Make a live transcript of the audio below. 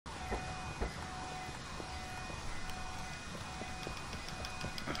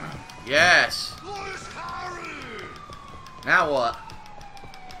Yes. Now what?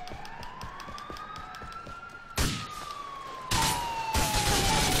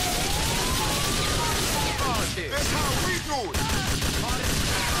 That's how we do it.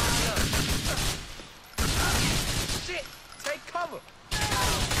 Shit! Take cover!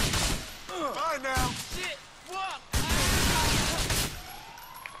 Bye now. Shit! What?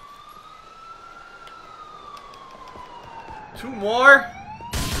 Two more?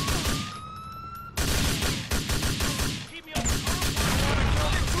 Keep me up!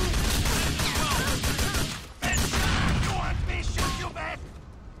 You want me to shoot you back?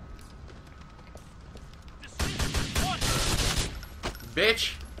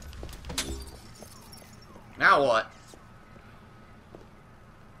 Bitch. Now what?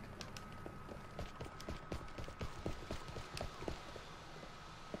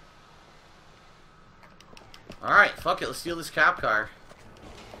 Alright, fuck it, let's steal this cop car.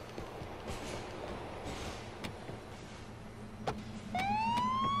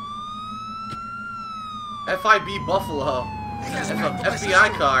 FIB Buffalo. That's an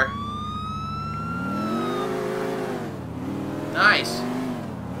FBI car. Nice.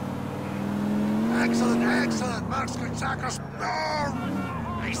 Excellent, excellent. Marksman Sackers.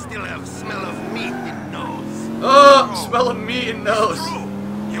 I still have smell of meat in nose. Oh, smell of meat and nose. True.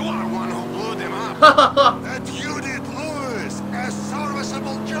 You are one who blew them up. That you did, Lewis. A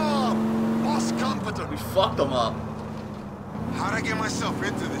serviceable job. Boss competent. We fucked them up. How'd I get myself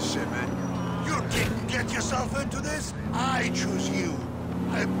into this shit, man? You didn't get yourself into this. I choose you.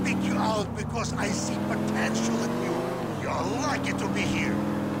 I pick you out because I see potential in you. You're lucky to be here.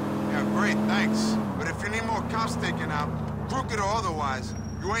 Yeah, great, thanks. But if you need more cops taken out, crooked or otherwise,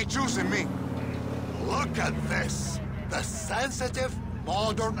 you ain't choosing me. Look at this. The sensitive,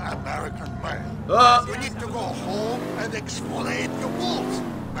 modern American man. You need to go home and exfoliate your balls.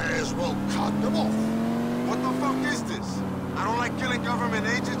 May as well cut them off. What the fuck is this? I don't like killing government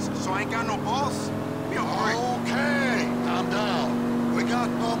agents, so I ain't got no balls? Be a break. Okay, calm down. We got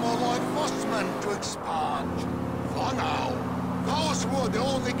no more law enforcement to expunge. For now, those were the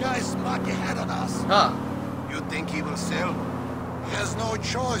only guys Maki had on us. Huh. You think he will sell? He has no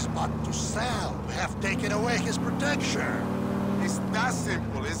choice but to sell. We have taken away his protection. It's that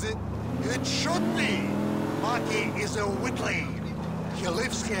simple, is it? It should be. Maki is a Whitley. He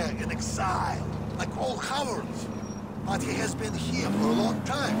lives here in exile, like all cowards. But he has been here for a long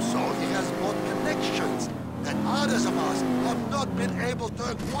time, so he has more connections that others of us have not been able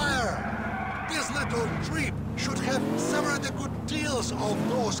to acquire. This little trip should have severed the good deals of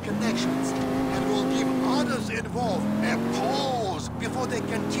those connections and will give others involved a pause before they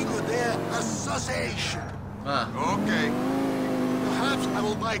continue their association. Okay. Perhaps I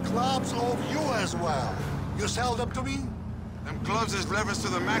will buy clubs of you as well. You sell them to me? Them gloves is leveraged to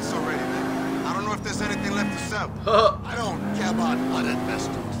the max already, man. I don't know if there's anything left to sell. I don't care about other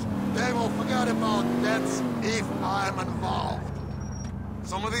investors. They will forget about debts if I'm involved.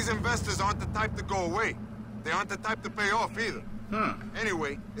 Some of these investors aren't the type to go away. They aren't the type to pay off either.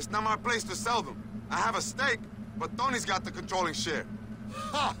 Anyway, it's not my place to sell them. I have a stake, but Tony's got the controlling share.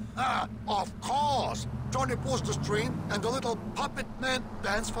 Ha ha! Of course! Tony pulls the string and the little puppet man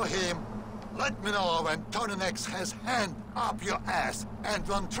dance for him. Let me know when Tony next has hand up your ass and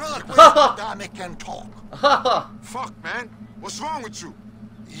ventriloquist dummy can talk. Fuck, man. What's wrong with you?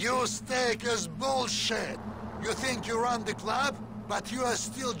 Your stake is bullshit. You think you run the club, but you are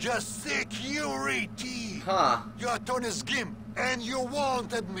still just security. You are Tony's gimp, and you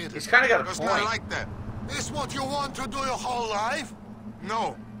won't admit it. He's kind of got a Just point. not like that. Is what you want to do your whole life?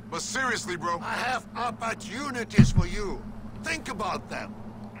 No, but seriously, bro. I have opportunities for you. Think about them.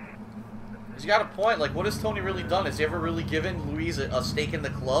 He's got a point. Like, what has Tony really done? Has he ever really given Louise a stake in the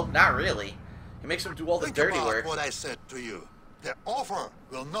club? Not really. He makes him do all the Think dirty about work. what I said to you. The offer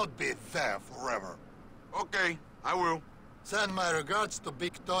will not be there forever. Okay, I will. Send my regards to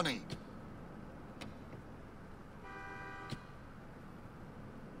Big Tony.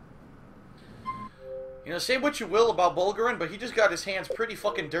 You know, say what you will about Bulgarin, but he just got his hands pretty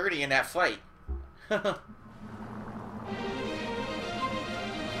fucking dirty in that fight. Hi,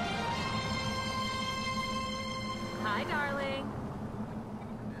 darling.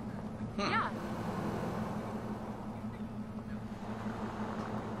 Yeah.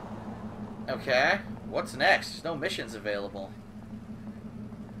 Okay, what's next? There's no missions available.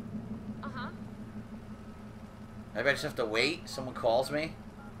 Uh-huh. Maybe I just have to wait. Someone calls me.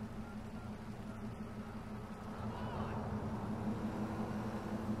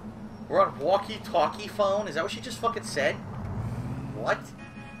 We're on walkie-talkie phone? Is that what she just fucking said? What?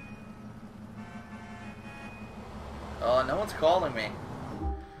 Oh, no one's calling me.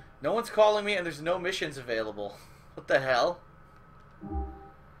 No one's calling me and there's no missions available. What the hell?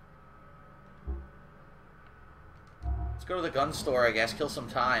 Let's go to the gun store, I guess. Kill some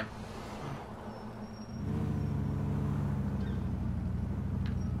time.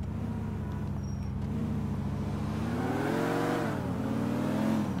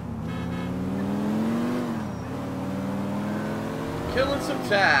 Killing some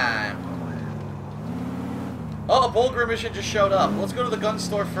time. Oh, a Bulgar mission just showed up. Let's go to the gun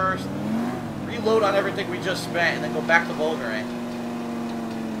store first. Reload on everything we just spent, and then go back to Bulgaring.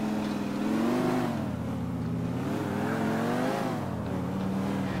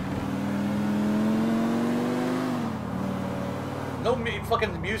 No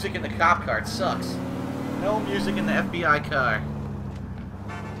fucking music in the cop car. It sucks. No music in the FBI car.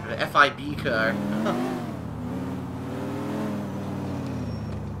 Or the FIB car.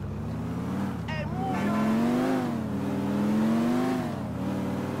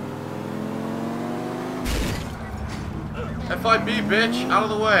 FIB, bitch! Out of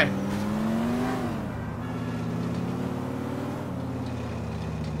the way!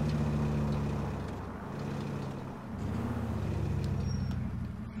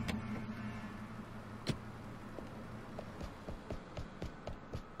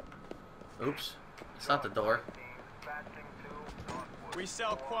 Oops. It's not the door. We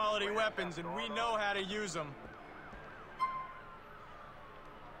sell quality weapons and we know how to use them.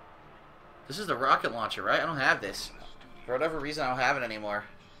 This is the rocket launcher, right? I don't have this. For whatever reason, I don't have it anymore.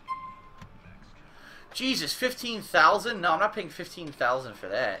 Jesus, 15,000? No, I'm not paying 15,000 for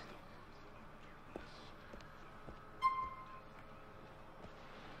that.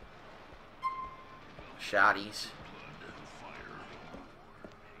 Shotties.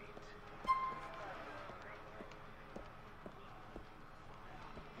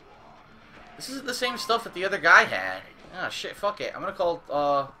 This isn't the same stuff that the other guy had. Ah, shit, fuck it. I'm gonna call,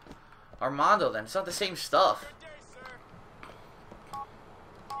 Armando then. It's not the same stuff.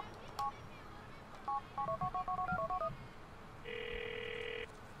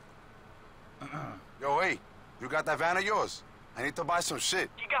 Yo, hey, you got that van of yours? I need to buy some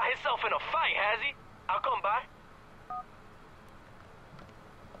shit. He got himself in a fight, has he? I'll come by.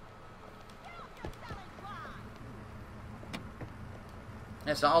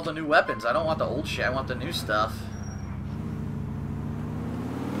 It's all the new weapons. I don't want the old shit. I want the new stuff.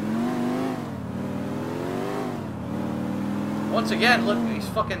 Once again, look, he's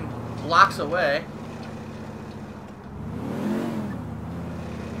fucking blocks away.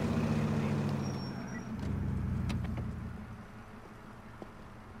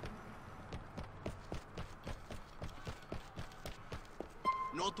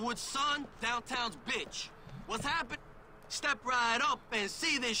 Northwood son, downtown's bitch. What's happened? Step right up and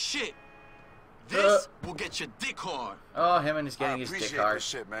see this shit. This will get your dick hard. Oh, him and he's getting his dick hard. This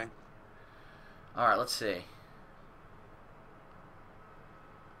shit, man. Alright, let's see.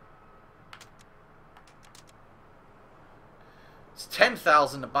 It's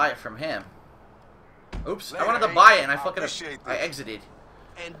 10,000 to buy it from him. Oops, I wanted to buy it and I fucking I exited.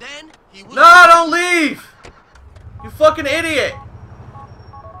 And then he was No, don't leave! You fucking idiot!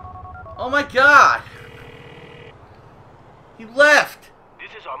 Oh my god! He left!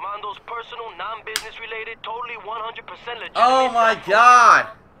 This is Armando's personal, non-business related, totally 100% legitimate. Oh my god!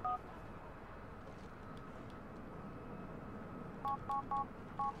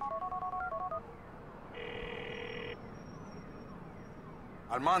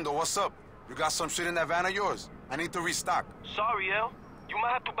 Armando, what's up? You got some shit in that van of yours? I need to restock. Sorry, El. You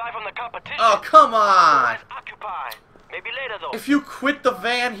might have to buy from the competition. Oh, come on! Otherwise, occupied. Maybe later, though. If you quit the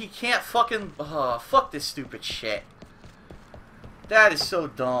van, he can't fucking... fuck this stupid shit. That is so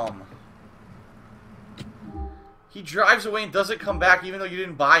dumb. He drives away and doesn't come back even though you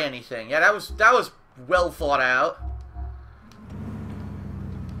didn't buy anything. Yeah, that was well thought out.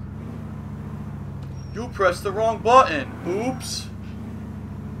 You pressed the wrong button. Oops.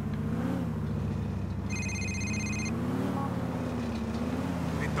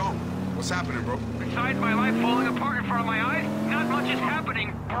 Hey, Dom, what's happening, bro? Besides my life falling apart in front of my eyes, not much is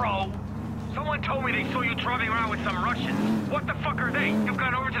happening, bro. Someone told me they saw you driving around with some Russians. What the fuck are they? You've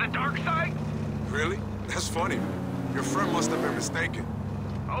gone over to the dark side? Really? That's funny. Your friend must have been mistaken.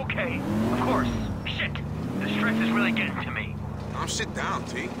 Okay, of course. Shit, the stress is really getting to me. Calm shit down,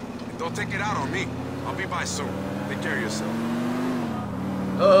 T. And don't take it out on me. I'll be by soon. Take care of yourself.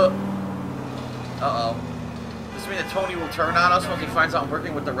 Uh-oh. Does this mean that Tony will turn on us once he finds out I'm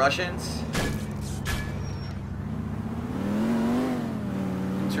working with the Russians?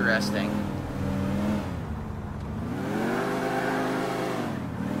 Interesting.